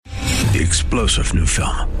The explosive new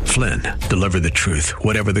film, Flynn, Deliver the Truth,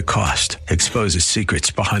 Whatever the Cost, exposes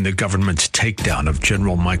secrets behind the government's takedown of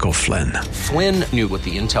General Michael Flynn. Flynn knew what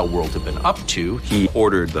the intel world had been up to. He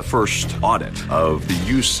ordered the first audit of the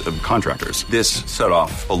use of contractors. This set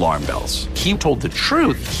off alarm bells. He told the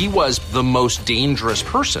truth. He was the most dangerous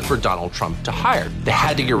person for Donald Trump to hire. They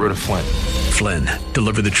had to get rid of Flynn. Flynn,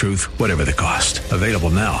 Deliver the Truth, Whatever the Cost. Available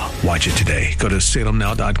now. Watch it today. Go to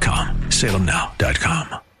salemnow.com.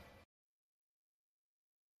 salemnow.com.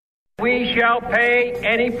 We shall pay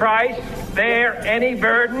any price, bear any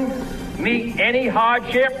burden, meet any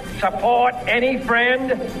hardship, support any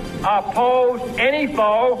friend, oppose any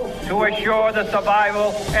foe to assure the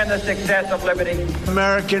survival and the success of liberty.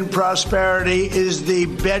 American prosperity is the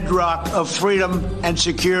bedrock of freedom and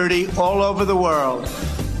security all over the world.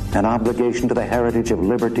 An obligation to the heritage of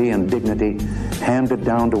liberty and dignity handed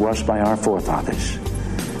down to us by our forefathers.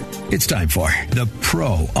 It's time for the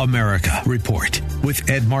Pro-America Report with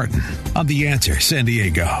Ed Martin on The Answer San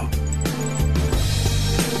Diego.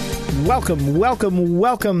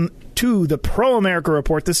 Welcome to the Pro-America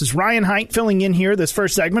Report. This is Ryan Haidt filling in here this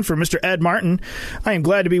first segment for Mr. Ed Martin. I am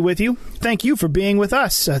glad to be with you. Thank you for being with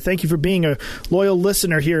us. Thank you for being a loyal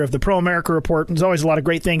listener here of the Pro-America Report. There's always a lot of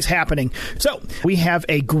great things happening. So we have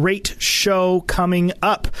a great show coming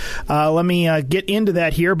up. Let me get into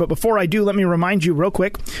that here. But before I do, let me remind you real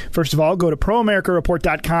quick. First of all, go to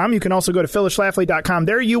proamericareport.com. You can also go to phyllisschlafly.com.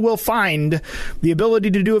 There you will find the ability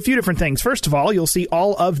to do a few different things. First of all, you'll see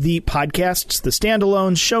all of the podcasts, the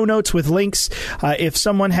standalones, show notes with links. If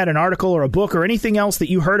someone had an article or a book or anything else that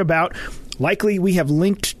you heard about, likely we have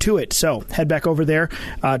linked to it. So head back over there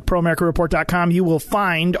at proamericareport.com. You will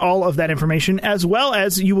find all of that information, as well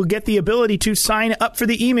as you will get the ability to sign up for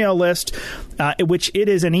the email list, which it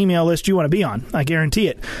is an email list you want to be on. I guarantee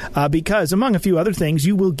it. Because among a few other things,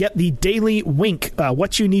 you will get the daily wink,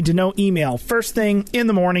 what you need to know email, first thing in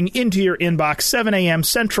the morning into your inbox, 7 a.m.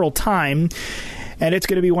 Central Time. And it's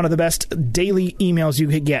going to be one of the best daily emails you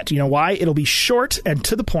could get. You know why? It'll be short and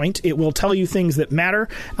to the point. It will tell you things that matter,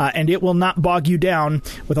 and it will not bog you down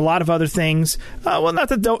with a lot of other things. Well, not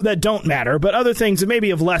that don't matter, but other things that may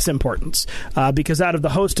be of less importance. Because out of the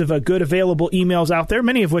host of good available emails out there,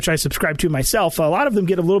 many of which I subscribe to myself, a lot of them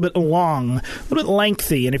get a little bit long, a little bit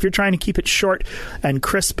lengthy. And if you're trying to keep it short and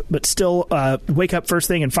crisp, but still wake up first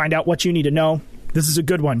thing and find out what you need to know, this is a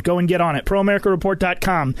good one. Go and get on it.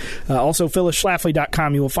 ProAmericaReport.com. Also,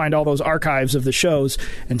 PhyllisSchlafly.com. You will find all those archives of the shows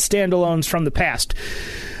and standalones from the past.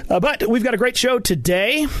 But we've got a great show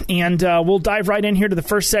today, and we'll dive right in here to the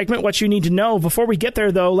first segment, what you need to know. Before we get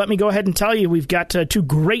there, though, let me go ahead and tell you we've got two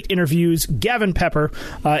great interviews. Gavin Pepper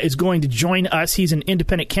is going to join us. He's an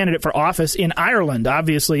independent candidate for office in Ireland.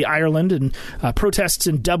 Obviously, Ireland and protests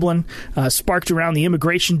in Dublin sparked around the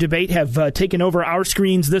immigration debate have taken over our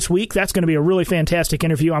screens this week. That's going to be a really fantastic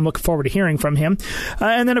interview. I'm looking forward to hearing from him.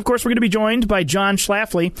 And then, of course, we're going to be joined by John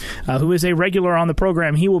Schlafly, who is a regular on the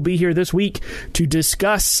program. He will be here this week to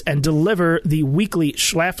discuss and deliver the weekly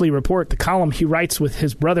Schlafly Report, the column he writes with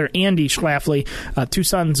his brother Andy Schlafly, two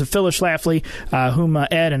sons of Phyllis Schlafly, whom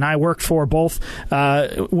Ed and I worked for both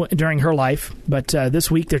during her life. But this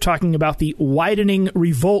week they're talking about the widening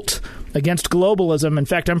revolt against globalism. In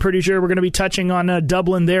fact, I'm pretty sure we're going to be touching on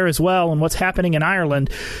Dublin there as well and what's happening in Ireland.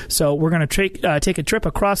 So we're going to take a trip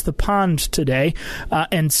across the pond today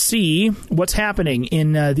and see what's happening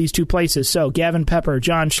in these two places. So Gavin Pepper,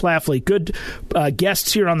 John Schlafly, good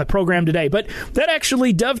guests here on the program today. But that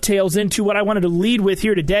actually dovetails into what I wanted to lead with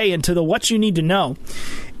here today, into the what you need to know.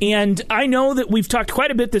 And I know that we've talked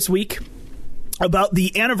quite a bit this week about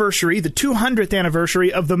the anniversary, the 200th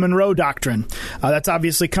anniversary of the Monroe Doctrine. That's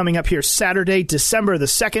obviously coming up here Saturday, December the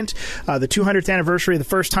 2nd, the 200th anniversary, the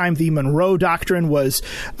first time the Monroe Doctrine was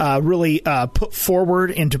really put forward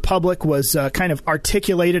into public, was kind of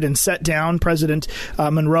articulated and set down. President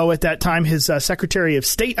Monroe at that time, his Secretary of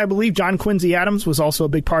State, I believe, John Quincy Adams, was also a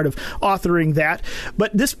big part of authoring that.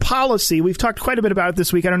 But this policy, we've talked quite a bit about it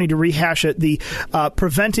this week. I don't need to rehash it. The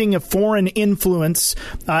preventing of foreign influence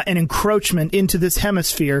and encroachment into this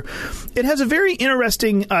hemisphere. It has a very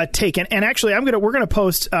interesting take, and actually, we're going to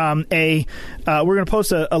post a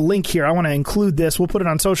link here. I want to include this. We'll put it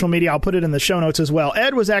on social media. I'll put it in the show notes as well.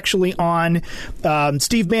 Ed was actually on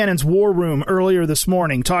Steve Bannon's War Room earlier this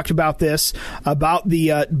morning. Talked about this, about the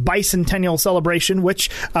bicentennial celebration, which,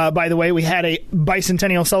 by the way, we had a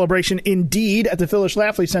bicentennial celebration indeed at the Phyllis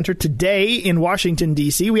Schlafly Center today in Washington,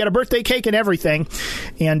 D.C. We had a birthday cake and everything,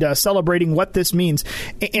 and celebrating what this means.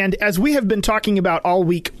 And as we have been talking about all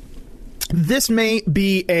week, This may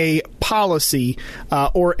be a policy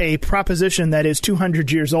or a proposition that is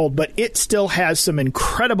 200 years old, but it still has some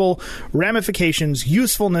incredible ramifications,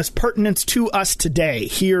 usefulness, pertinence to us today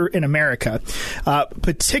here in America.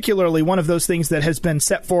 Particularly, one of those things that has been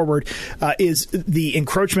set forward is the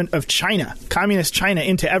encroachment of China, communist China,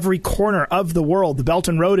 into every corner of the world, the Belt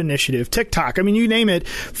and Road Initiative, TikTok. I mean, you name it,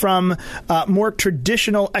 from more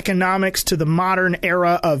traditional economics to the modern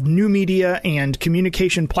era of new media and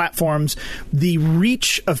communication platforms. The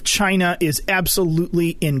reach of China is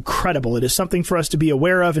absolutely incredible. It is something for us to be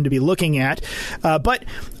aware of and to be looking at. But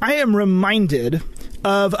I am reminded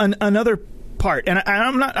of another part, and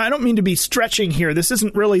I don't mean to be stretching here. This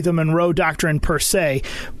isn't really the Monroe Doctrine per se,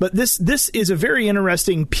 but this is a very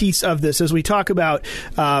interesting piece of this as we talk about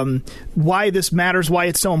why this matters, why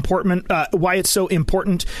it's so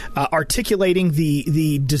important, articulating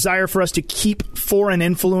the desire for us to keep foreign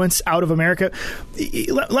influence out of America.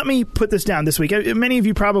 Let me put this down this week. Many of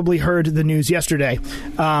you probably heard the news yesterday,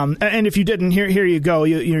 and if you didn't, here you go.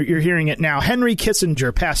 You're hearing it now. Henry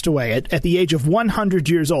Kissinger passed away at the age of 100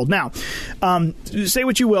 years old. Now, say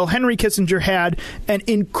what you will, Henry Kissinger had an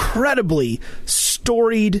incredibly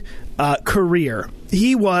storied career.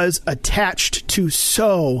 He was attached to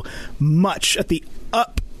so much at the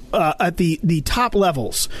top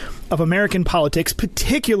levels of American politics,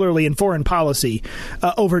 particularly in foreign policy,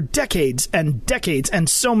 over decades and decades, and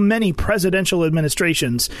so many presidential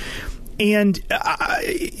administrations. And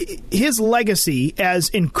his legacy, as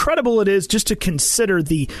incredible it is just to consider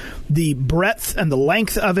the breadth and the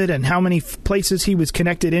length of it and how many places he was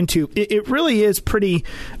connected into, it really is pretty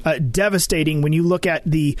devastating when you look at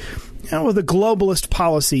the globalist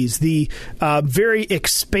policies, the very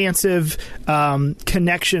expansive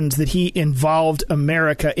connections that he involved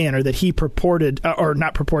America in, or that he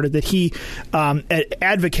that he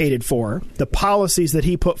advocated for, the policies that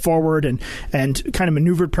he put forward and kind of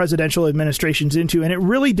maneuvered presidential administrations into. And it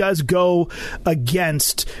really does go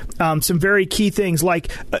against some very key things,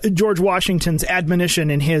 like George Washington's admonition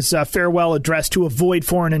in his farewell address to avoid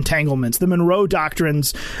foreign entanglements, the Monroe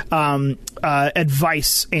Doctrine's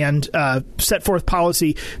advice and set forth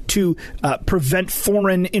policy to prevent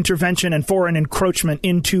foreign intervention and foreign encroachment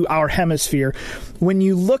into our hemisphere. When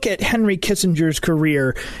you look at Henry Kissinger's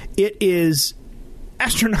career, it is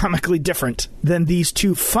astronomically different than these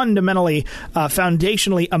two fundamentally,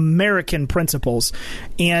 foundationally American principles.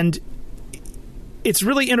 And it's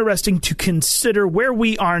really interesting to consider where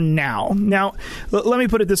we are now. Now, let me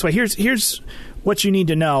put it this way. Here's what you need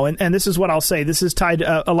to know, and this is what I'll say. This is tied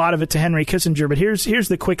a lot of it to Henry Kissinger, but here's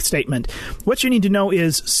the quick statement. What you need to know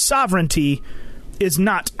is sovereignty is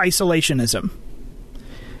not isolationism.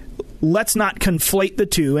 Let's not conflate the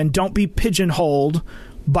two, and don't be pigeonholed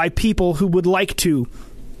by people who would like to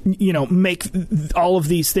make all of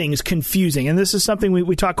these things confusing. And this is something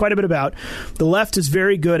we talk quite a bit about. The left is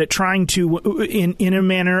very good at trying to, in a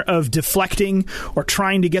manner of deflecting or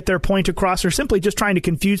trying to get their point across, or simply just trying to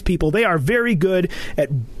confuse people. They are very good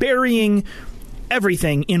at burying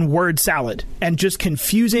everything in word salad and just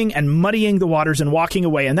confusing and muddying the waters and walking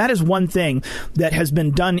away. And that is one thing that has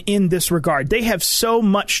been done in this regard. They have so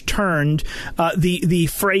much turned the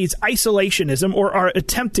phrase isolationism, or are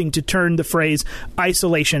attempting to turn the phrase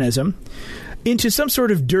isolationism, into some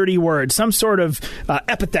sort of dirty word, some sort of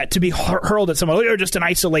epithet to be hurled at someone. Oh, you're just an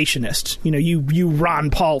isolationist. You Ron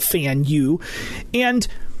Paul fan, you. And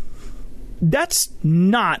that's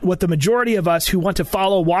not what the majority of us who want to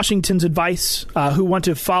follow Washington's advice, who want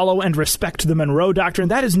to follow and respect the Monroe Doctrine,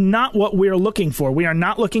 that is not what we're looking for. We are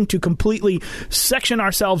not looking to completely section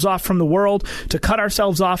ourselves off from the world, to cut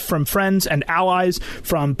ourselves off from friends and allies,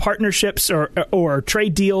 from partnerships or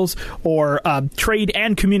trade deals, or trade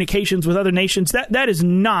and communications with other nations. That is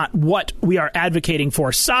not what we are advocating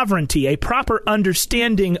for. Sovereignty, a proper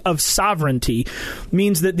understanding of sovereignty,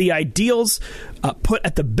 means that the ideals put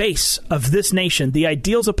at the base of this nation, the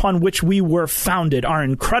ideals upon which we were founded, are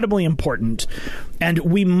incredibly important, and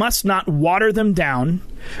we must not water them down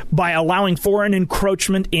by allowing foreign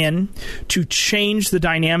encroachment in to change the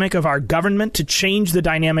dynamic of our government, to change the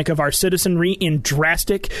dynamic of our citizenry in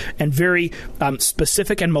drastic and very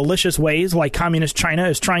specific and malicious ways, like communist China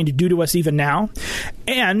is trying to do to us even now.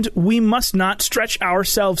 And we must not stretch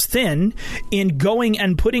ourselves thin in going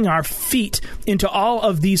and putting our feet into all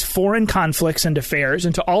of these foreign conflicts and affairs,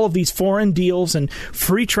 into all of these foreign deals and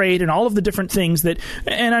free trade and all of the different things that,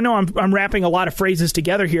 and I know I'm wrapping a lot of phrases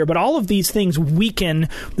together here, but all of these things weaken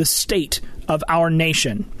the state of our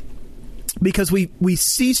nation. because we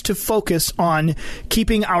cease to focus on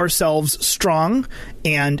keeping ourselves strong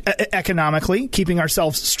and economically, keeping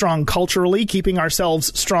ourselves strong culturally, keeping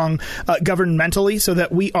ourselves strong governmentally, so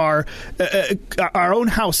that we are our own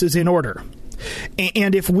house is in order.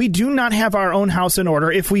 And if we do not have our own house in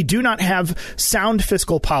order, if we do not have sound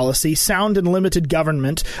fiscal policy, sound and limited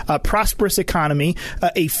government, a prosperous economy,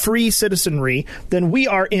 a free citizenry, then we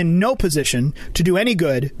are in no position to do any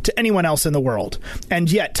good to anyone else in the world.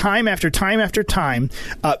 And yet, time after time after time,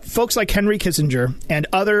 folks like Henry Kissinger and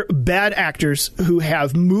other bad actors who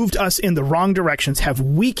have moved us in the wrong directions have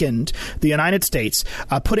weakened the United States,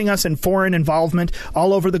 putting us in foreign involvement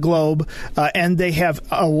all over the globe, and they have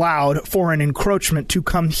allowed foreign encroachment to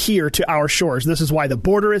come here to our shores. This is why the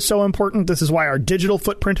border is so important. This is why our digital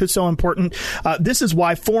footprint is so important. This is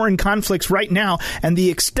why foreign conflicts right now and the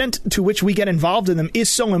extent to which we get involved in them is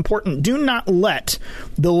so important. Do not let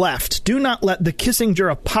the left, do not let the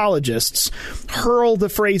Kissinger apologists hurl the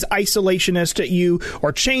phrase isolationist at you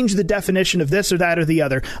or change the definition of this or that or the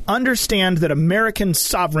other. Understand that American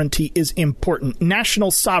sovereignty is important.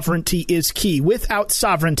 National sovereignty is key. Without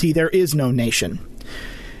sovereignty, there is no nation.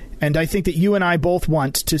 And I think that you and I both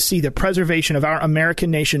want to see the preservation of our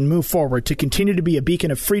American nation move forward, to continue to be a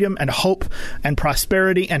beacon of freedom and hope and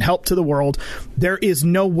prosperity and help to the world. There is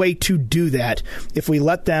no way to do that if we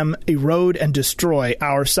let them erode and destroy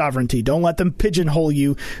our sovereignty. Don't let them pigeonhole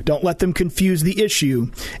you. Don't let them confuse the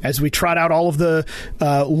issue. As we trot out all of the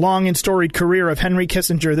long and storied career of Henry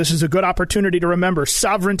Kissinger, this is a good opportunity to remember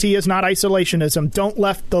sovereignty is not isolationism. Don't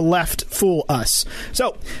let the left fool us.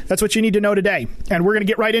 So that's what you need to know today. And we're going to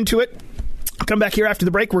get right into it. Come back here after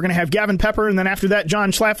the break. We're going to have Gavin Pepper, and then after that,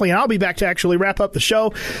 John Schlafly, and I'll be back to actually wrap up the show.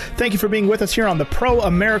 Thank you for being with us here on the Pro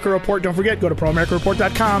America Report. Don't forget, go to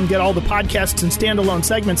proamericareport.com, get all the podcasts and standalone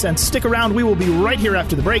segments, and stick around. We will be right here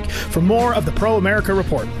after the break for more of the Pro America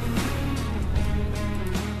Report.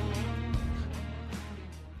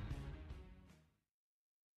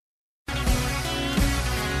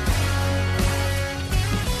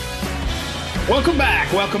 Welcome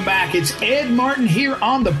back. Welcome back. It's Ed Martin here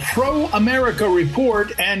on the Pro America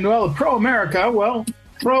Report. And, well, Pro America, well,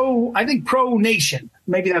 I think Pro Nation.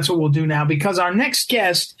 Maybe that's what we'll do now, because our next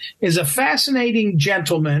guest is a fascinating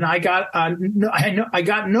gentleman. I got a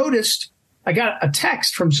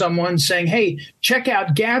text from someone saying, hey, check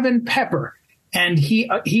out Gavin Pepper. And he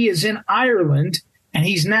is in Ireland, and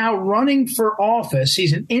he's now running for office.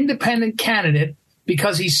 He's an independent candidate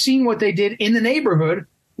because he's seen what they did in the neighborhood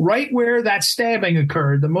right where that stabbing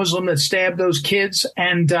occurred, the Muslim that stabbed those kids.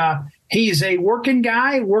 And he's a working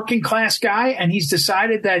class guy, and he's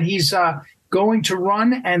decided that he's going to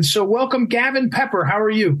run. And so welcome, Gavin Pepper. How are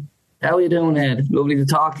you? How are you doing, Ed? Lovely to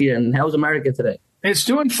talk to you. And how's America today? It's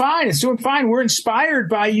doing fine. It's doing fine. We're inspired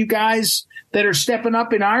by you guys that are stepping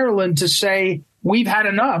up in Ireland to say we've had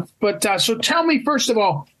enough. But so tell me, first of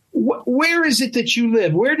all, where is it that you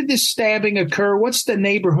live? Where did this stabbing occur? What's the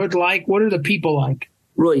neighborhood like? What are the people like?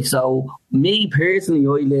 Right, so me personally,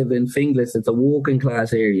 I live in Finglas. It's a working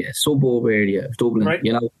class area, suburb area of Dublin, right.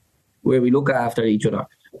 You know, where we look after each other.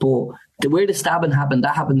 But where the stabbing happened,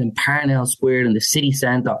 that happened in Parnell Square in the city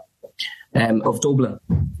centre of Dublin,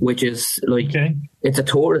 which is like, It's a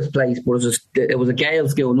tourist place, but it was a Gael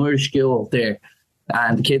school, an Irish school there,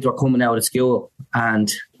 and the kids were coming out of school,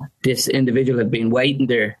 and this individual had been waiting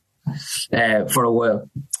there for a while.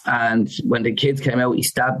 And when the kids came out, he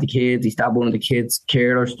stabbed one of the kids'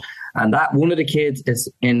 carers, and that one of the kids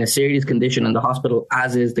is in a serious condition in the hospital,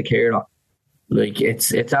 as is the carer. Like,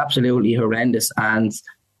 it's absolutely horrendous. And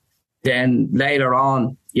then later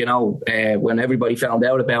on, you know, when everybody found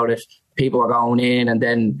out about it, people were going in, and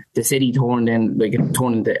then the city turned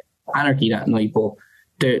into anarchy that night. But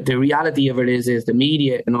the reality of it is the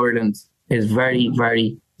media in Ireland is very,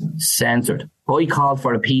 very censored. I called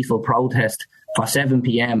for a peaceful protest for 7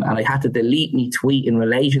 p.m. and I had to delete my tweet in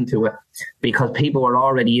relation to it because people were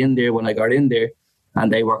already in there when I got in there, and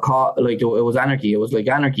they were caught. Like, it was anarchy. It was like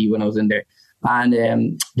anarchy when I was in there.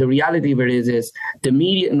 And the reality of it is the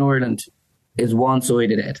media in Ireland is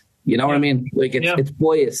one-sided, Ed. You know what I mean? Like, it's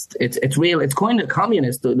biased. It's real. It's kind of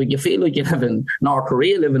communist. Like, you feel like you live in North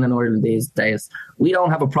Korea living in Ireland these days. We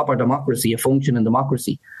don't have a proper democracy, a functioning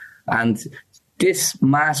democracy. And this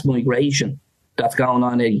mass migration that's going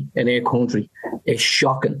on in our country is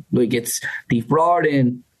shocking. Like, they've brought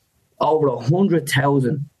in over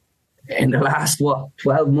 100,000 in the last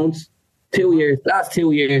 12 months, 2 years. Last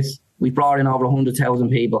 2 years, we brought in over 100,000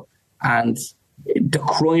 people, and the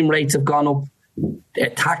crime rates have gone up,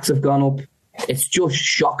 attacks have gone up. It's just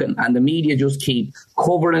shocking, and the media just keep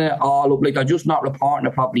covering it all up. Like, they're just not reporting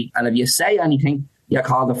it properly. And if you say anything, you're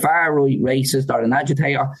called a far-right racist or an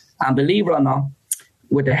agitator. And believe it or not,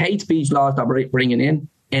 with the hate speech laws that we're bringing in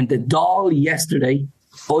the Dáil yesterday,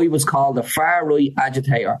 I was called a far-right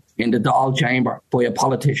agitator in the Dáil chamber by a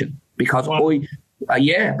politician. Because by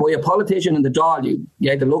a politician in the Dáil, you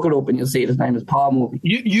had to look it up and you'll see his name is Paul Murphy.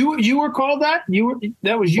 You were called that?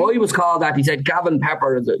 That was you? I was called that. He said Gavin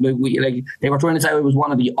Pepper, they were trying to say I was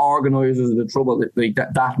one of the organisers of the trouble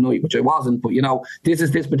that night, which I wasn't, but this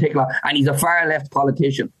is this particular, and he's a far left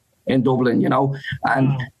politician in Dublin,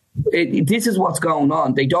 and this is what's going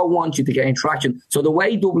on. They don't want you to gain traction. So the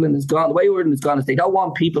way Dublin has gone, the way Ireland has gone is they don't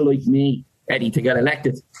want people like me, Eddie, to get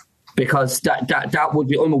elected. Because that would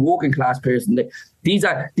be, I'm a working class person. These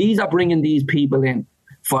are bringing these people in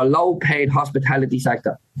for a low paid hospitality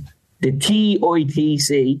sector. The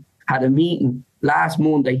TITC had a meeting last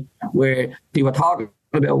Monday where they were talking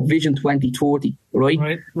about Vision 2030,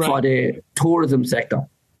 right? For the tourism sector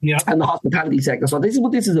and the hospitality sector. So this is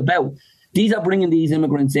what this is about. These are bringing these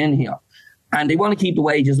immigrants in here, and they want to keep the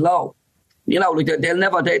wages low. They'll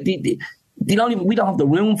never. We don't have the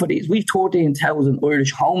room for these. We've 13,000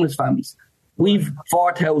 Irish homeless families. We've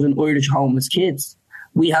 4,000 Irish homeless kids.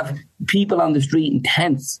 We have people on the street in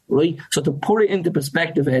tents, right? So to put it into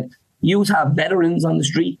perspective, Ed, you have veterans on the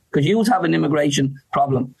street because you have an immigration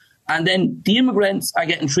problem. And then the immigrants are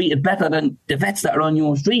getting treated better than the vets that are on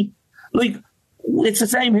your street. It's the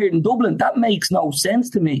same here in Dublin. That makes no sense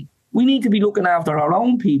to me. We need to be looking after our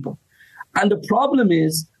own people. And the problem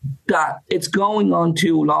is that it's going on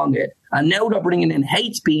too long, Ed. And now they're bringing in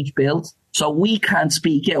hate speech bills so we can't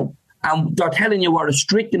speak out. And they're telling you we're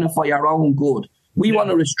restricting it for your own good. We want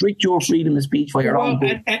to restrict your freedom of speech for your own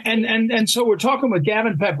good. And so we're talking with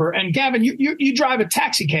Gavin Pepper. And Gavin, you drive a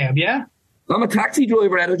taxi cab, yeah? I'm a taxi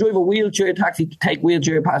driver. I drive a wheelchair taxi to take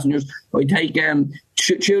wheelchair passengers. I take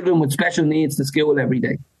children with special needs to school every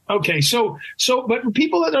day. Okay, but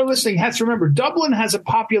people that are listening have to remember, Dublin has a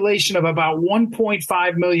population of about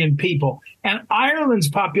 1.5 million people. And Ireland's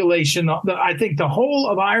population, I think the whole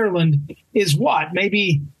of Ireland is what?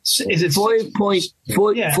 Maybe, is it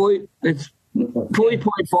 5.4, it's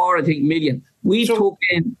 5.4, I think, million. We took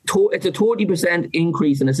in, it's a 20%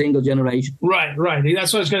 increase in a single generation. Right.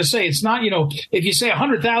 That's what I was going to say. It's not, if you say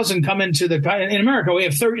 100,000 come into in America, we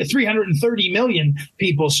have 330 million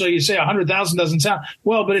people. So you say 100,000 doesn't sound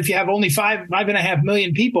well, but if you have only 5.5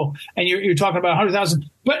 million people and you're talking about 100,000.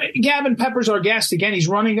 But Gavin Pepper's our guest again. He's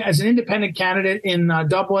running as an independent candidate in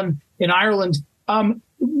Dublin, in Ireland.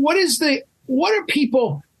 What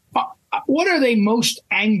are they most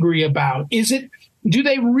angry about? Do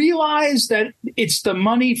they realize that it's the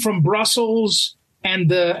money from Brussels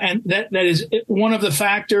and that is one of the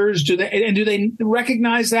factors? Do they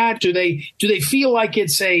recognize that? Do they feel like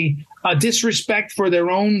it's a disrespect for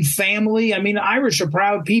their own family? I mean, Irish are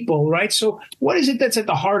proud people, right? So what is it that's at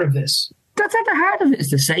the heart of this? That's at the heart of it.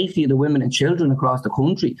 It's the safety of the women and children across the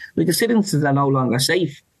country. The citizens are no longer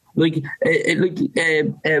safe. A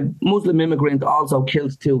Muslim immigrant also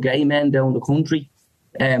killed 2 gay men down the country.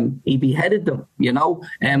 He beheaded them,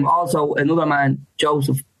 Also, another man,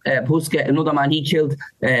 Joseph Pusket, another man, he killed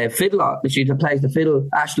fiddler. She plays the fiddle,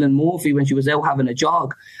 Aisling Murphy, when she was out having a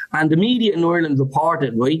jog. And the media in Ireland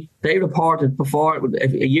reported, right? They reported before,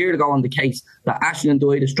 a year ago on the case, that Aisling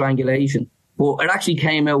died of strangulation. But it actually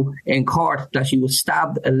came out in court that she was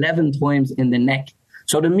stabbed 11 times in the neck.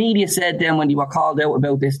 So the media said then when they were called out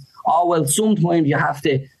about this, sometimes you have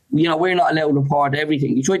to, we're not allowed to report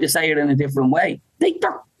everything. You tried to say it in a different way. They hit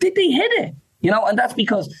it, and that's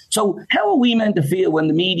because, so how are we meant to feel when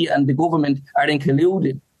the media and the government are then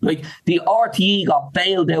colluded? The RTE got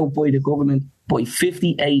bailed out by the government by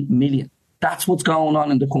 58 million. That's what's going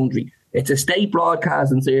on in the country. It's a state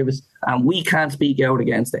broadcasting service and we can't speak out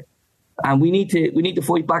against it. And we need to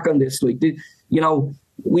fight back on this.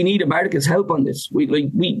 We need America's help on this. We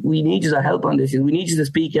need your help on this. We need you to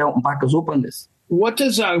speak out and back us up on this. What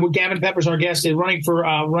does Gavin Pepper's our guest is running for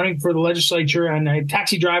the legislature and a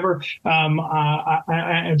taxi driver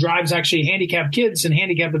drives actually handicapped kids and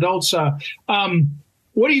handicapped adults.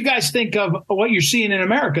 What do you guys think of what you're seeing in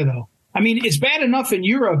America, though? I mean, it's bad enough in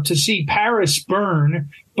Europe to see Paris burn,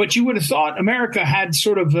 but you would have thought America had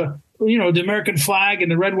sort of the American flag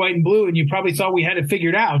and the red, white, and blue, and you probably thought we had it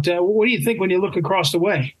figured out. What do you think when you look across the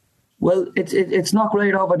way? Well, it's not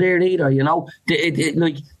great over there either.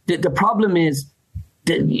 The problem is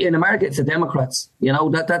in America it's the Democrats.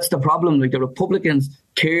 That's the problem. The Republicans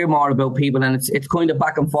care more about people, and it's kind of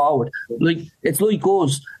back and forward. It's like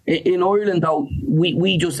us in Ireland, though.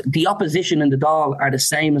 We just, the opposition and the Dáil are the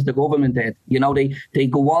same as the government did. They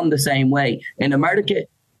go on the same way. In America,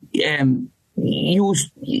 you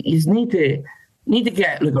need to need to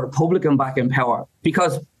get like a Republican back in power,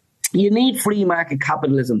 because you need free market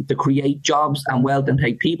capitalism to create jobs and wealth and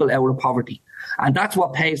take people out of poverty, and that's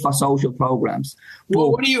what pays for social programs.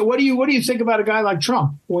 Well, what do you think about a guy like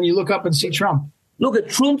Trump when you look up and see Trump? Look at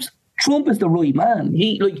Trump is the right man.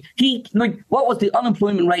 What was the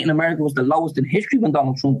unemployment rate in America was the lowest in history when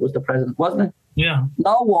Donald Trump was the president, wasn't it? Yeah.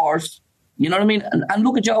 No wars. You know what I mean? And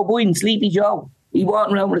look at Joe Biden, Sleepy Joe. He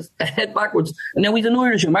walking around with his head backwards, and now he's an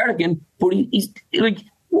Irish American, but he's like,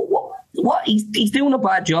 what? He's doing a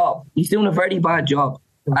bad job. He's doing a very bad job.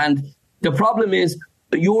 And the problem is,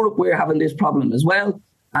 Europe, we're having this problem as well,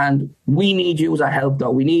 and we need you as a help,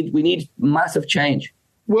 though. We need massive change.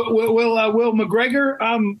 Will McGregor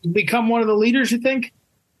become one of the leaders, you think?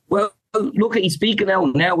 Well, look, he's speaking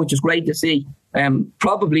out now, which is great to see.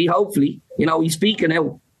 Probably, hopefully, he's speaking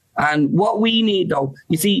out. And what we need, though,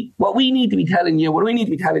 what we need to be telling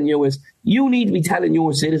you is you need to be telling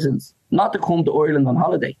your citizens not to come to Ireland on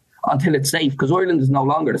holiday until it's safe, because Ireland is no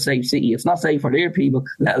longer a safe city. It's not safe for their people,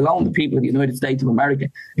 let alone the people of the United States of America.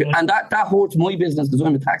 Yeah. And that hurts my business, because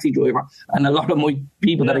I'm a taxi driver, and a lot of my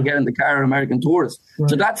people that I get in the car are American tourists. Right.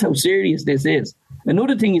 So that's how serious this is.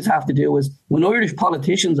 Another thing you have to do is, when Irish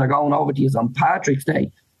politicians are going over to you on Patrick's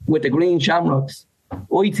Day with the green shamrocks,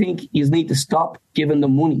 I think you need to stop giving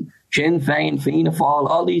them money. Sinn Féin, Fianna Fáil,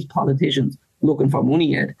 all these politicians looking for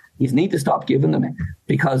money yet. You need to stop giving them it,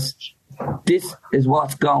 because this is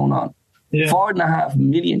what's going on. Yeah. 4.5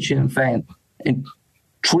 million Sinn Féin in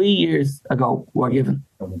 3 years ago were given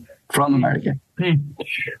from America.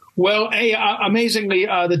 Well, hey, amazingly,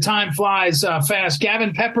 the time flies fast.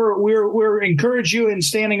 Gavin Pepper, we're encourage you in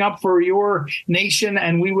standing up for your nation,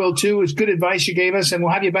 and we will too. It's good advice you gave us, and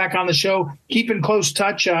we'll have you back on the show. Keep in close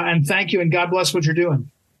touch, and thank you, and God bless what you're doing.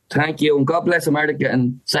 Thank you, and God bless America,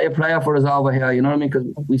 and say a prayer for us over here, you know what I mean? Because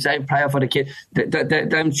we say a prayer for the kids,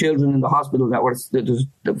 them children in the hospital that were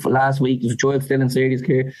last week. There's a child still in serious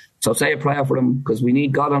care, so say a prayer for them, because we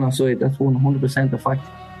need God on our side. That's 100% the fact.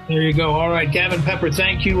 There you go. All right, Gavin Pepper,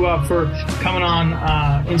 thank you for coming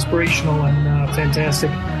on. Inspirational and fantastic.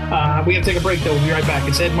 We have to take a break, though. We'll be right back.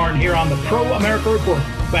 It's Ed Martin here on the Pro America Report.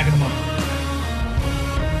 Back in a moment.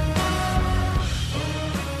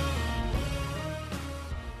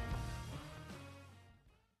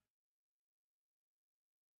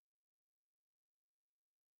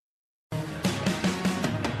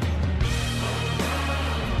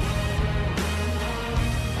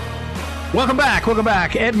 Welcome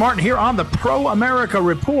back. Ed Martin here on the Pro America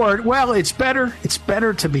Report. Well, it's better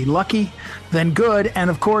to be lucky than good. And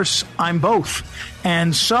of course, I'm both.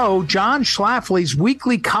 And so John Schlafly's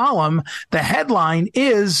weekly column, the headline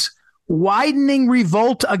is Widening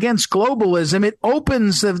Revolt Against Globalism. It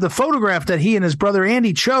opens the photograph that he and his brother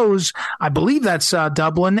Andy chose. I believe that's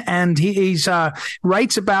Dublin. And he's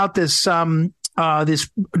writes about this this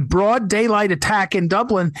broad daylight attack in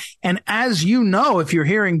Dublin. And as you know, if you're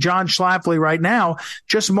hearing John Schlafly right now,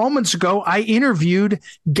 just moments ago, I interviewed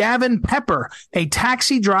Gavin Pepper, a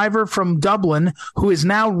taxi driver from Dublin who is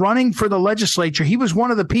now running for the legislature. He was one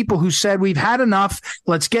of the people who said, we've had enough.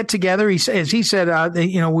 Let's get together. He said,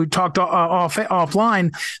 we talked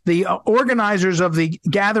offline, the organizers of the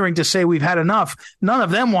gathering to say we've had enough. None of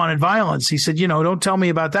them wanted violence. He said, don't tell me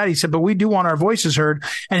about that. He said, but we do want our voices heard.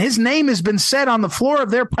 And his name has been said on the floor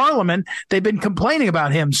of their parliament. They've been complaining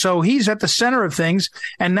about him. So he's at the center of things.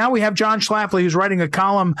 And now we have John Schlafly, who's writing a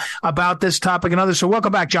column about this topic and others. So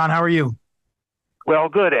welcome back, John. How are you? Well,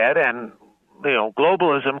 good, Ed. And,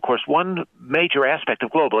 globalism, of course, one major aspect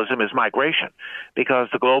of globalism is migration, because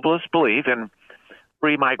the globalists believe in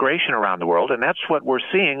free migration around the world. And that's what we're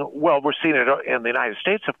seeing. Well, we're seeing it in the United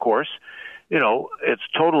States, of course. It's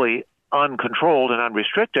totally uncontrolled and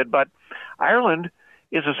unrestricted. But Ireland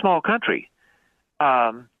is a small country.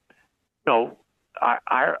 The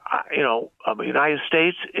United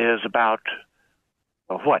States is about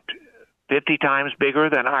 50 times bigger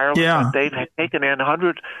than Ireland. Yeah. They've taken in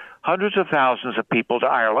hundreds of thousands of people to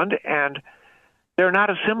Ireland, and they're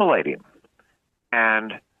not assimilating.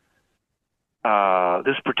 And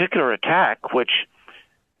this particular attack, which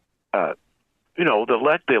the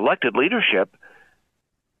elected leadership,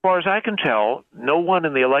 as far as I can tell, no one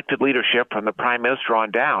in the elected leadership, from the prime minister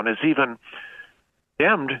on down, has even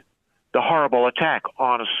condemned the horrible attack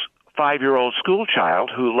on a 5-year-old school child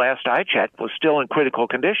who, last I checked, was still in critical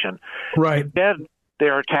condition. Right. Instead,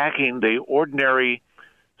 they're attacking the ordinary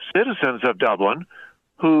citizens of Dublin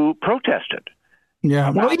who protested.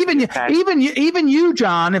 Yeah. Well, even you,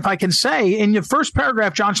 John, if I can say, in your first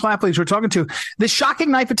paragraph, John Schlafly, as we're talking to, this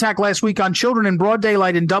shocking knife attack last week on children in broad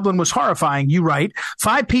daylight in Dublin was horrifying. You write,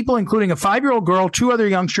 5 people, including a 5-year-old girl, 2 other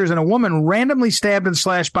youngsters, and a woman randomly stabbed and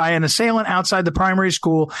slashed by an assailant outside the primary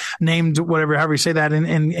school named whatever, however you say that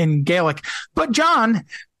in Gaelic. But John,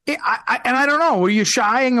 I don't know, were you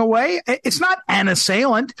shying away? It's not an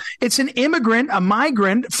assailant. It's an immigrant, a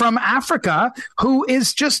migrant from Africa who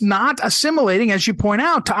is just not assimilating, as you point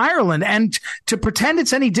out, to Ireland. And to pretend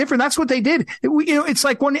it's any different, that's what they did. It's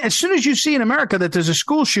like as soon as you see in America that there's a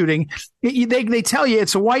school shooting, they tell you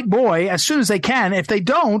it's a white boy as soon as they can. If they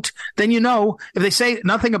don't, then if they say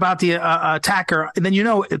nothing about the attacker, then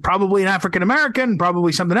it's probably an African American,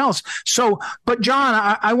 probably something else. So, but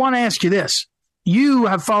John, I want to ask you this. You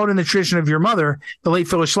have followed in the tradition of your mother, the late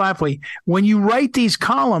Phyllis Schlafly. When you write these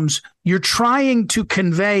columns, you're trying to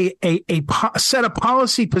convey a set of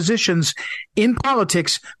policy positions in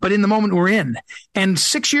politics, but in the moment we're in. And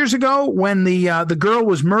 6 years ago, when the girl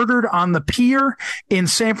was murdered on the pier in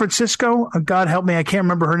San Francisco, God help me, I can't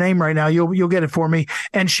remember her name right now. You'll get it for me.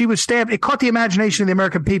 And she was stabbed. It caught the imagination of the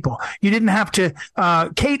American people. You didn't have to.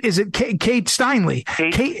 Kate Steinle?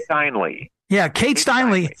 Kate Steinle. Yeah, Kate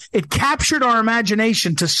Steinle, it captured our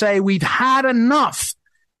imagination to say we've had enough.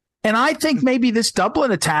 And I think maybe this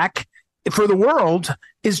Dublin attack for the world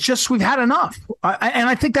is just we've had enough. And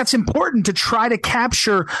I think that's important to try to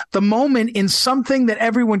capture the moment in something that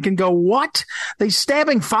everyone can go, what? They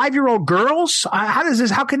stabbing 5-year-old girls?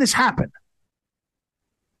 How can this happen?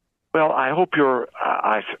 Well, I hope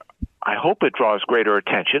I hope it draws greater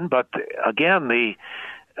attention. But again,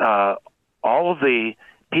 all of the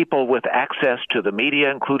people with access to the media,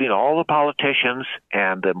 including all the politicians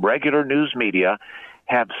and the regular news media,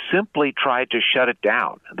 have simply tried to shut it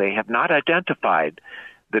down. They have not identified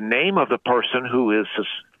the name of the person who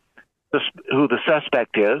the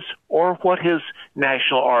suspect is, or what his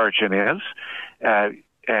national origin is,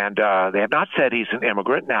 and they have not said he's an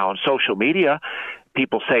immigrant. Now, on social media,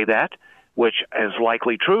 people say that, which is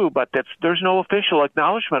likely true, but there's no official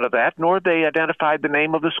acknowledgement of that, nor they identified the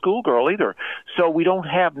name of the schoolgirl either. So we don't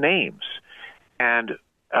have names. And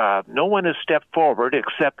no one has stepped forward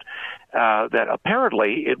except that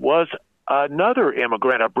apparently it was another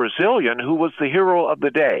immigrant, a Brazilian, who was the hero of the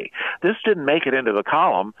day. This didn't make it into the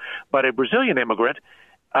column, but a Brazilian immigrant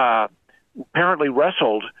apparently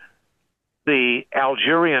wrestled the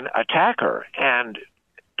Algerian attacker and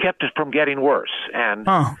kept it from getting worse. And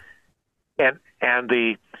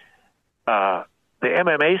the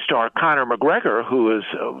MMA star Conor McGregor, who is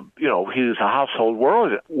he's a household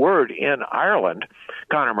word in Ireland,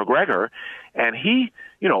 Conor McGregor, and he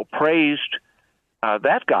praised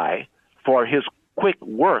that guy for his quick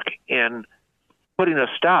work in putting a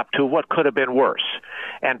stop to what could have been worse.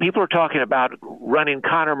 And people are talking about running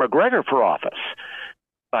Conor McGregor for office.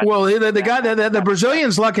 But well, the guy, the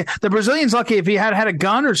Brazilian's lucky. The Brazilian's lucky if he had a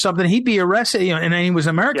gun or something, he'd be arrested. And he was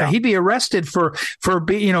in America. Yeah. He'd be arrested for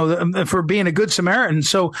being a good Samaritan.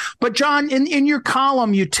 So, but John, in your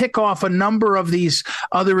column, you tick off a number of these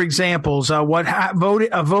other examples. A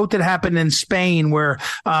vote that happened in Spain where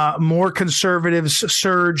more conservatives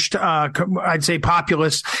surged. I'd say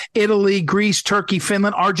populists. Italy, Greece, Turkey,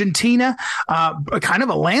 Finland, Argentina. Kind of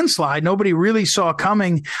a landslide. Nobody really saw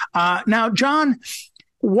coming. Now, John,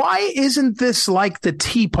 why isn't this like the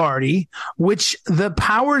Tea Party, which the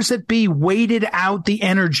powers that be waited out the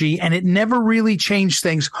energy and it never really changed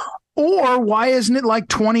things? Or why isn't it like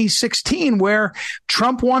 2016 where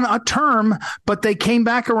Trump won a term, but they came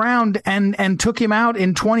back around and took him out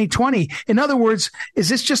in 2020? In other words, is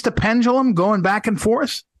this just a pendulum going back and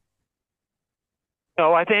forth?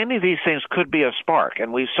 No, I think any of these things could be a spark.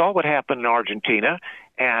 And we saw what happened in Argentina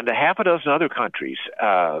and a half a dozen other countries.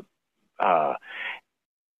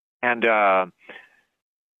 And saw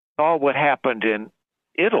what happened in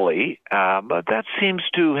Italy, but that seems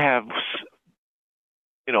to have,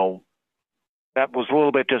 that was a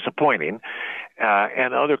little bit disappointing,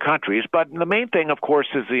 and other countries. But the main thing, of course,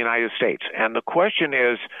 is the United States. And the question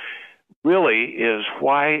is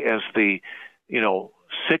why is the,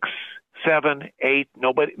 6, 7, 8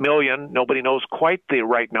 million, nobody knows quite the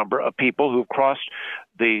right number of people who've crossed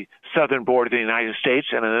the southern border of the United States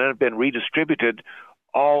and then have been redistributed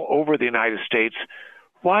all over the United States.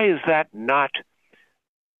 Why is that not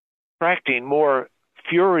attracting more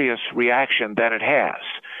furious reaction than it has?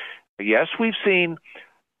 Yes, we've seen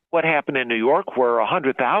what happened in New York, where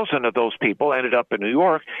 100,000 of those people ended up in New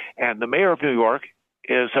York, and the mayor of New York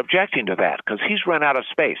is objecting to that because he's run out of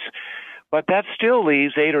space. But that still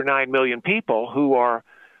leaves 8 or 9 million people who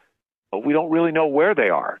we don't really know where they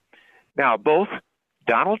are. Now, both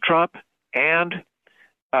Donald Trump and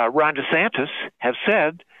Ron DeSantis have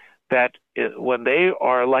said that when they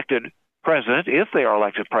are elected president, if they are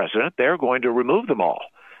elected president, they're going to remove them all.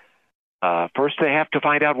 First, they have to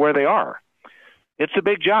find out where they are. It's a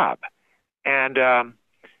big job. And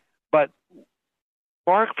but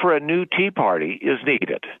spark for a new Tea Party is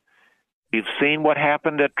needed. We've seen what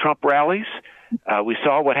happened at Trump rallies. We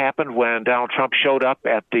saw what happened when Donald Trump showed up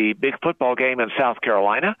at the big football game in South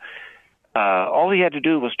Carolina. All he had to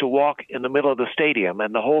do was to walk in the middle of the stadium,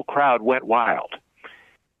 and the whole crowd went wild.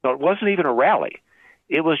 So it wasn't even a rally.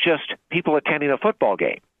 It was just people attending a football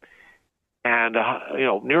game. And,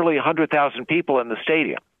 nearly 100,000 people in the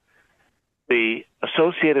stadium. The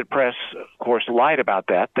Associated Press, of course, lied about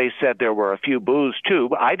that. They said there were a few boos, too,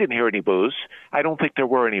 but I didn't hear any boos. I don't think there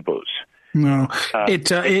were any boos. No. It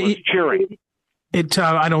was cheering.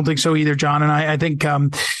 I don't think so either, John. And I think,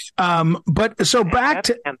 but so back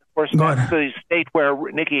to, and of course, that's the state where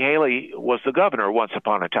Nikki Haley was the governor once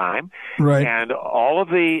upon a time. Right. And all of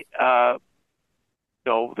the,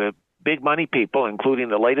 the big money people, including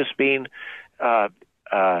the latest being, the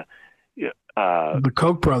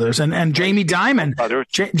Koch brothers and Jamie Dimon.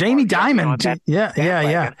 Jamie Dimon.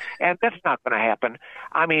 Yeah. And that's not going to happen.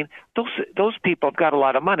 I mean, those people have got a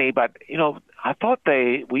lot of money, but, I thought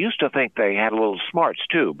we used to think they had a little smarts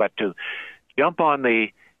too, but to jump on the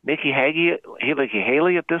Nikki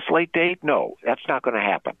Haley at this late date, no, that's not going to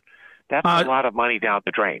happen. That's a lot of money down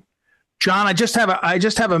the drain. John, I just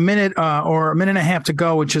have a minute or a minute and a half to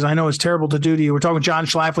go, which is I know is terrible to do to you. We're talking with John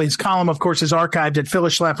Schlafly. His column, of course, is archived at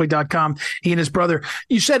phyllisschlafly.com. He and his brother.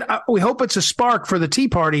 You said we hope it's a spark for the Tea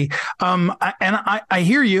Party, and I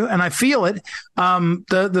hear you and I feel it.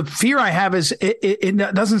 The fear I have is it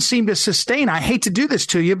doesn't seem to sustain. I hate to do this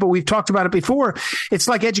to you, but we've talked about it before. It's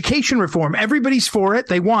like education reform. Everybody's for it,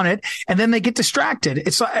 they want it, and then they get distracted.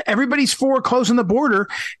 It's like everybody's for closing the border,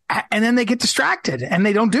 and then they get distracted and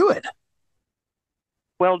they don't do it.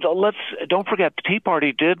 Well, don't forget, the Tea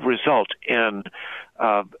Party did result in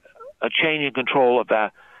a change in control of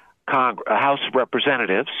the House of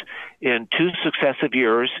Representatives in 2 successive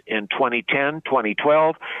years, in 2010,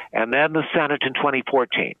 2012, and then the Senate in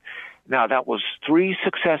 2014. Now, that was 3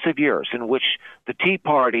 successive years in which the Tea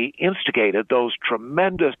Party instigated those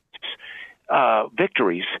tremendous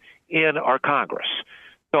victories in our Congress.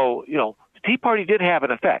 So, the Tea Party did have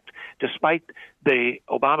an effect, despite the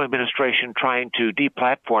Obama administration trying to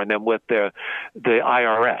deplatform them with the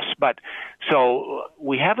IRS. But so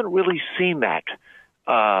we haven't really seen that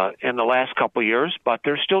in the last couple of years, but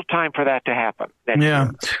there's still time for that to happen. Yeah.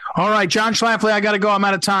 All right, John Schlafly, I got to go. I'm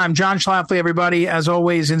out of time. John Schlafly, everybody, as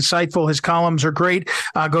always, insightful. His columns are great.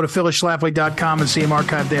 Go to phyllisschlafly.com and see him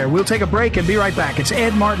archived there. We'll take a break and be right back. It's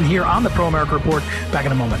Ed Martin here on the Pro America Report. Back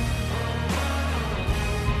in a moment.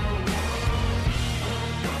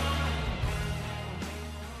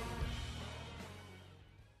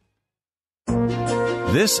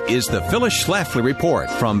 This is the Phyllis Schlafly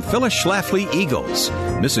Report from Phyllis Schlafly Eagles.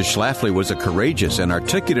 Mrs. Schlafly was a courageous and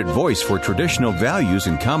articulate voice for traditional values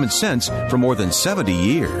and common sense for more than 70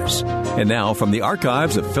 years. And now, from the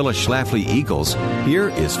archives of Phyllis Schlafly Eagles, here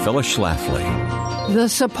is Phyllis Schlafly. The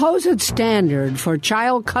supposed standard for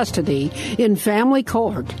child custody in family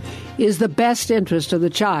court is the best interest of the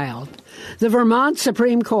child. The Vermont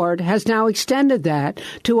Supreme Court has now extended that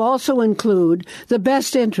to also include the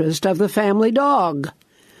best interest of the family dog.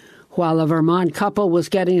 While a Vermont couple was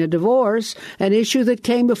getting a divorce, an issue that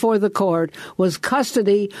came before the court was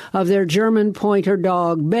custody of their German pointer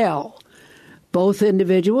dog, Belle. Both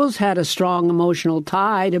individuals had a strong emotional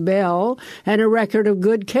tie to Belle and a record of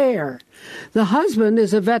good care. The husband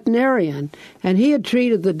is a veterinarian, and he had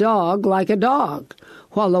treated the dog like a dog,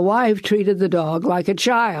 while the wife treated the dog like a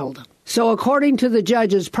child. So according to the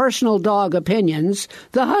judge's personal dog opinions,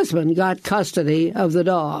 the husband got custody of the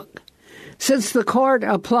dog. Since the court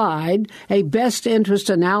applied a best interest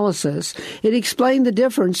analysis, it explained the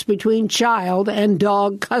difference between child and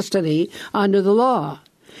dog custody under the law.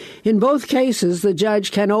 In both cases, the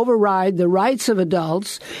judge can override the rights of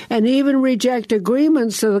adults and even reject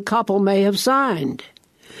agreements that the couple may have signed.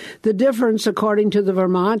 The difference, according to the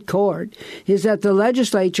Vermont court, is that the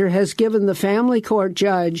legislature has given the family court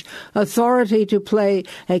judge authority to play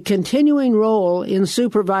a continuing role in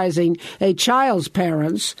supervising a child's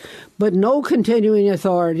parents, but no continuing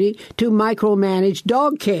authority to micromanage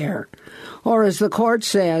dog care, or as the court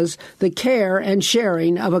says, the care and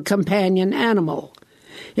sharing of a companion animal.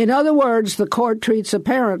 In other words, the court treats a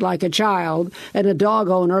parent like a child and a dog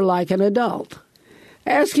owner like an adult.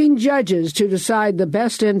 Asking judges to decide the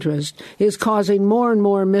best interest is causing more and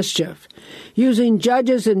more mischief. Using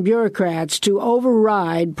judges and bureaucrats to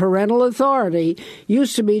override parental authority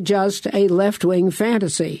used to be just a left-wing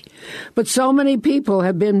fantasy. But so many people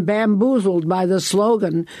have been bamboozled by the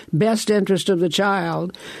slogan, best interest of the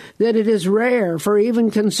child, that it is rare for even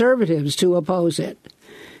conservatives to oppose it.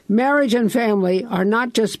 Marriage and family are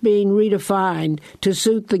not just being redefined to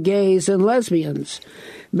suit the gays and lesbians.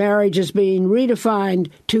 Marriage is being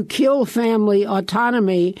redefined to kill family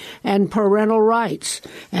autonomy and parental rights,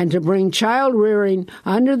 and to bring child rearing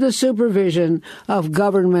under the supervision of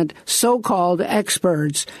government so-called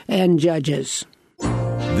experts and judges.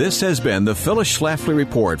 This has been the Phyllis Schlafly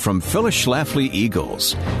Report from Phyllis Schlafly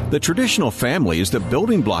Eagles. The traditional family is the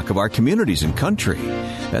building block of our communities and country.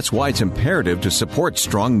 That's why it's imperative to support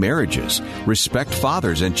strong marriages, respect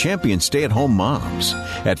fathers, and champion stay-at-home moms.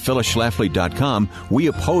 At phyllisschlafly.com, we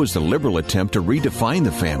oppose the liberal attempt to redefine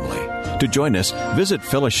the family. To join us, visit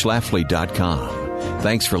phyllisschlafly.com.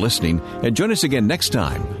 Thanks for listening, and join us again next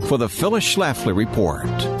time for the Phyllis Schlafly Report.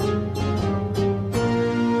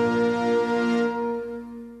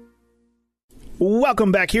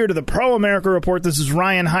 Welcome back here to the Pro America Report. This is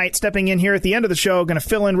Ryan Haidt stepping in here at the end of the show. Going to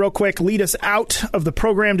fill in real quick, lead us out of the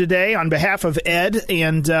program today on behalf of Ed,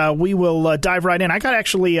 and we will dive right in. I got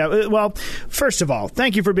actually, first of all,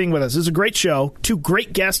 thank you for being with us. This is a great show. 2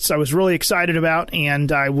 great guests I was really excited about,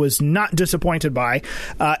 and I was not disappointed by.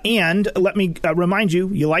 And let me remind you,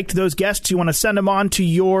 you liked those guests. You want to send them on to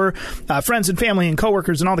your friends and family and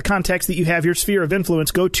coworkers and all the contacts that you have, your sphere of influence.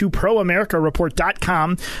 Go to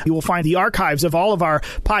proamericareport.com. You will find the archives of all of our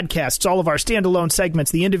podcasts, all of our standalone segments,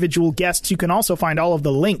 the individual guests. You can also find all of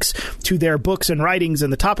the links to their books and writings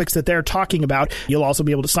and the topics that they're talking about. You'll also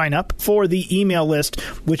be able to sign up for the email list,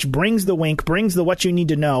 which brings the wink, brings the what you need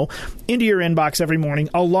to know into your inbox every morning,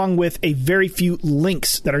 along with a very few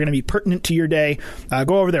links that are going to be pertinent to your day.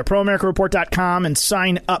 Go over there, proamericareport.com, and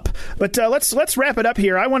sign up. But let's wrap it up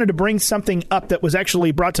here. I wanted to bring something up that was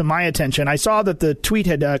actually brought to my attention. I saw that the tweet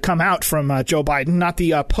had come out from Joe Biden, not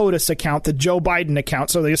the POTUS account, the Joe Biden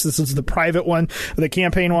account. So I guess this is the private one, the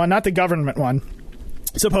campaign one, not the government one,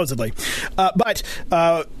 supposedly. But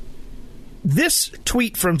this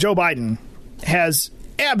tweet from Joe Biden has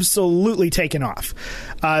absolutely taken off.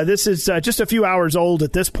 This is just a few hours old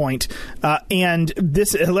at this point, and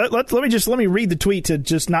this let me read the tweet to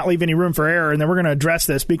just not leave any room for error, and then we're going to address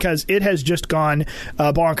this because it has just gone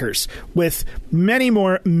bonkers with many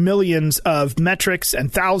more millions of metrics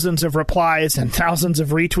and thousands of replies and thousands of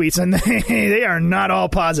retweets, and they are not all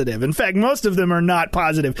positive. In fact, most of them are not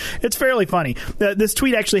positive. It's fairly funny. This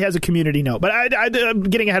tweet actually has a community note, but I'm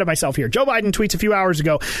getting ahead of myself here. Joe Biden tweets a few hours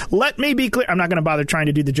ago, let me be clear. I'm not going to bother trying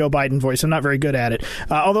to do the Joe Biden voice. I'm not very good at it.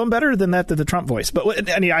 Although I'm better than that, than the Trump voice. But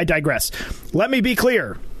I digress. Let me be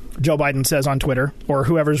clear, Joe Biden says on Twitter, or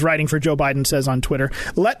whoever's writing for Joe Biden says on Twitter.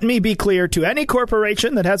 Let me be clear to any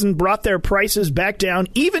corporation that hasn't brought their prices back down,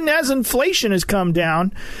 even as inflation has come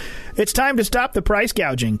down. It's time to stop the price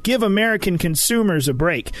gouging. Give American consumers a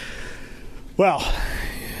break. Well,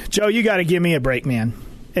 Joe, you got to give me a break, man.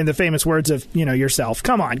 In the famous words of, yourself.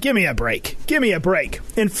 Come on, give me a break. Give me a break.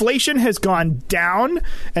 Inflation has gone down,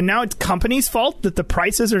 and now it's companies' fault that the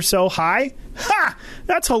prices are so high? Ha!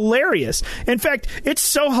 That's hilarious. In fact, it's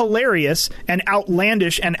so hilarious and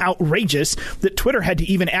outlandish and outrageous that Twitter had to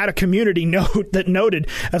even add a community note that noted,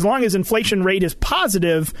 as long as inflation rate is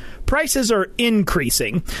positive, prices are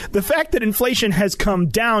increasing. The fact that inflation has come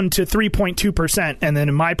down to 3.2%, and then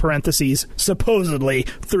in my parentheses, supposedly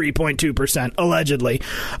 3.2%, allegedly,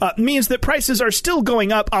 means that prices are still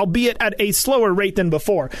going up, albeit at a slower rate than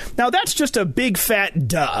before. Now, that's just a big fat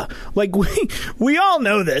duh. Like, we all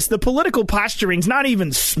know this. The political posturing's not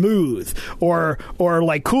even smooth or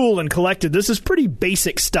like cool and collected. This is pretty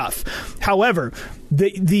basic stuff. However,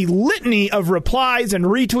 the litany of replies and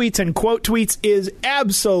retweets and quote tweets is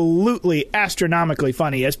absolutely astronomically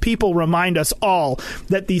funny, as people remind us all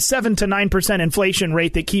that the 7 to 9% inflation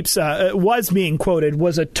rate that was being quoted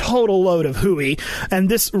was a total load of hooey, and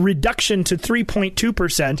this reduction to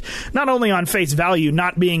 3.2%, not only on face value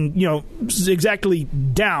not being exactly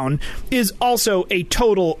down, is also a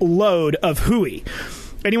total load of hooey.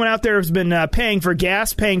 Anyone out there who's been paying for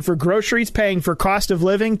gas, paying for groceries, paying for cost of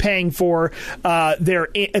living, paying for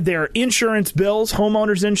their insurance bills,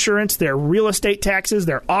 homeowners insurance, their real estate taxes,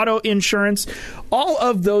 their auto insurance, All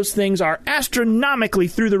of those things are astronomically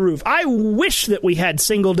through the roof. I wish that we had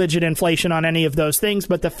single-digit inflation on any of those things,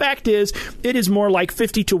 but the fact is it is more like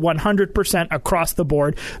 50 to 100% across the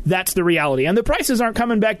board. That's the reality. And the prices aren't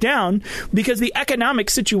coming back down because the economic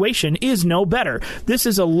situation is no better. This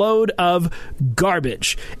is a load of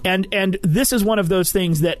garbage. And this is one of those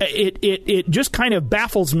things that it just kind of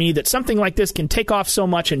baffles me that something like this can take off so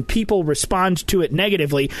much and people respond to it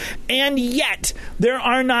negatively. And yet there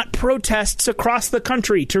are not protests across the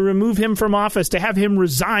country to remove him from office, to have him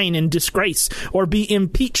resign in disgrace or be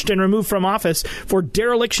impeached and removed from office for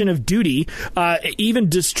dereliction of duty, even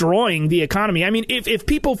destroying the economy. I mean, if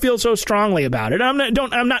people feel so strongly about it,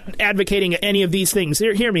 I'm not advocating any of these things.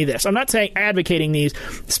 Hear me this. I'm not saying advocating these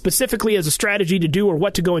specifically as a strategy to do or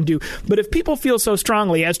what to go and do. But if people feel so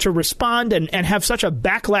strongly as to respond and have such a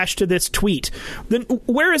backlash to this tweet, then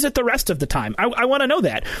where is it the rest of the time? I want to know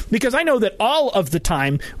that, because I know that all of the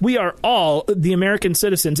time we are all, the American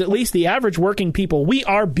citizens, at least the average working people, we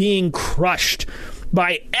are being crushed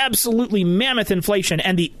by absolutely mammoth inflation,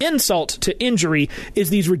 and the insult to injury is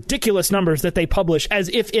these ridiculous numbers that they publish as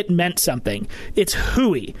if it meant something. It's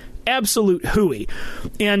hooey. Absolute hooey.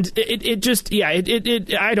 And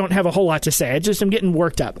I don't have a whole lot to say. I'm getting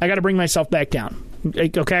worked up. I got to bring myself back down.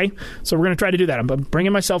 Okay? So we're going to try to do that. I'm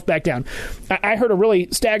bringing myself back down. I heard a really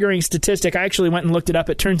staggering statistic. I actually went and looked it up.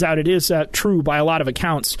 It turns out it is true by a lot of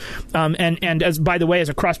accounts. And as, by the way, as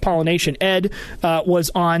a cross-pollination, Ed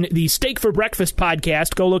was on the Steak for Breakfast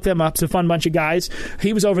podcast. Go look them up. It's a fun bunch of guys.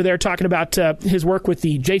 He was over there talking about his work with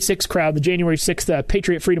the J6 crowd, the January 6th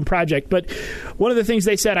Patriot Freedom Project. But one of the things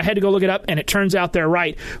they said, I had to go look it up, and it turns out they're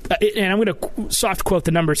right. And I'm going to soft quote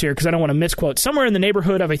the numbers here because I don't want to misquote. Somewhere in the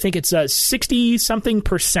neighborhood of, I think it's 60-something%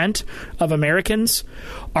 of Americans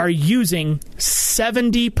are using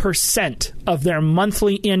 70% of their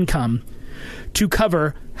monthly income to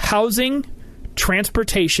cover housing,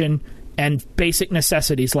 transportation, and basic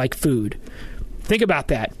necessities like food. Think about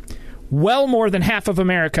that. Well more than half of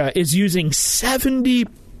America is using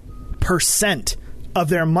 70% of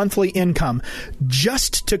their monthly income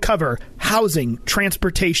just to cover housing,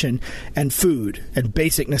 transportation, and food and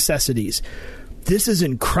basic necessities. This is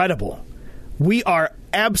incredible. We are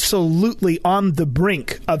absolutely on the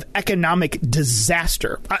brink of economic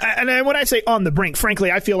disaster. And when I say on the brink,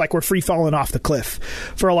 frankly, I feel like we're free falling off the cliff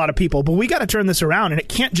for a lot of people. But we got to turn this around, and it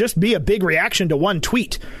can't just be a big reaction to one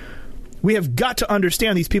tweet. We have got to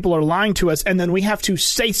understand these people are lying to us, and then we have to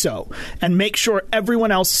say so and make sure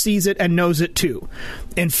everyone else sees it and knows it too.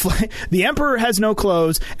 The emperor has no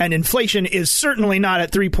clothes, and inflation is certainly not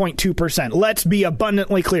at 3.2%. Let's be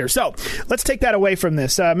abundantly clear. So let's take that away from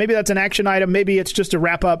this. Maybe that's an action item. Maybe it's just a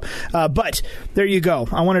wrap up. But there you go.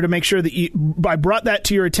 I wanted to make sure that I brought that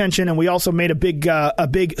to your attention, and we also made a big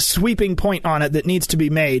sweeping point on it that needs to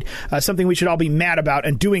be made. Something we should all be mad about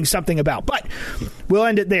and doing something about. But we'll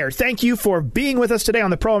end it there. Thank you for being with us today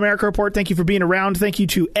on the Pro America Report. Thank you for being around. Thank you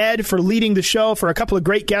to Ed for leading the show, for a couple of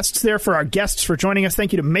great guests there, for our guests for joining us.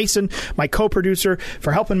 Thank you to Mason, my co-producer,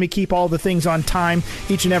 for helping me keep all the things on time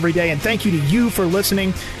each and every day. And thank you to you for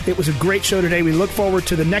listening. It was a great show today. We look forward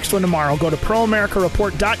to the next one tomorrow. Go to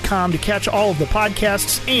proamericareport.com to catch all of the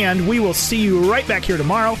podcasts, and we will see you right back here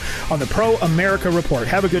tomorrow on the Pro America Report.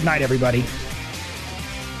 Have a good night, everybody.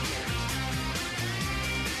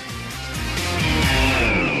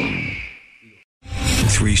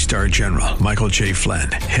 Three-star General Michael J.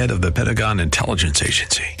 Flynn, head of the Pentagon Intelligence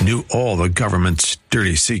Agency, knew all the government's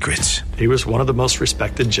dirty secrets. He was one of the most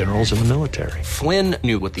respected generals in the military. Flynn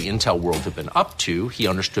knew what the intel world had been up to. He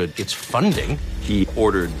understood its funding. He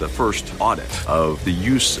ordered the first audit of the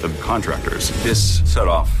use of contractors. This set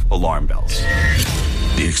off alarm bells.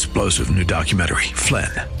 The explosive new documentary,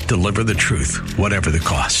 Flynn, Deliver the Truth, Whatever the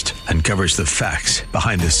Cost, uncovers the facts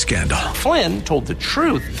behind this scandal. Flynn told the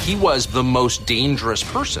truth. He was the most dangerous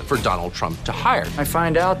person for Donald Trump to hire. I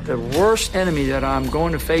find out the worst enemy that I'm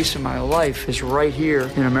going to face in my life is right here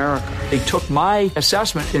in America. They took my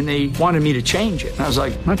assessment and they wanted me to change it. And I was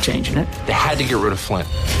like, I'm not changing it. They had to get rid of Flynn.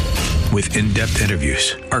 With in-depth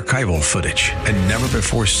interviews, archival footage, and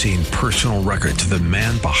never-before-seen personal records of the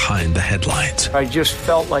man behind the headlines. I just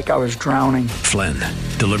felt like I was drowning. Flynn,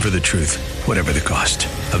 Deliver the Truth, Whatever the Cost.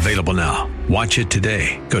 Available now. Watch it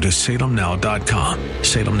today. Go to salemnow.com.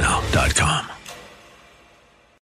 salemnow.com.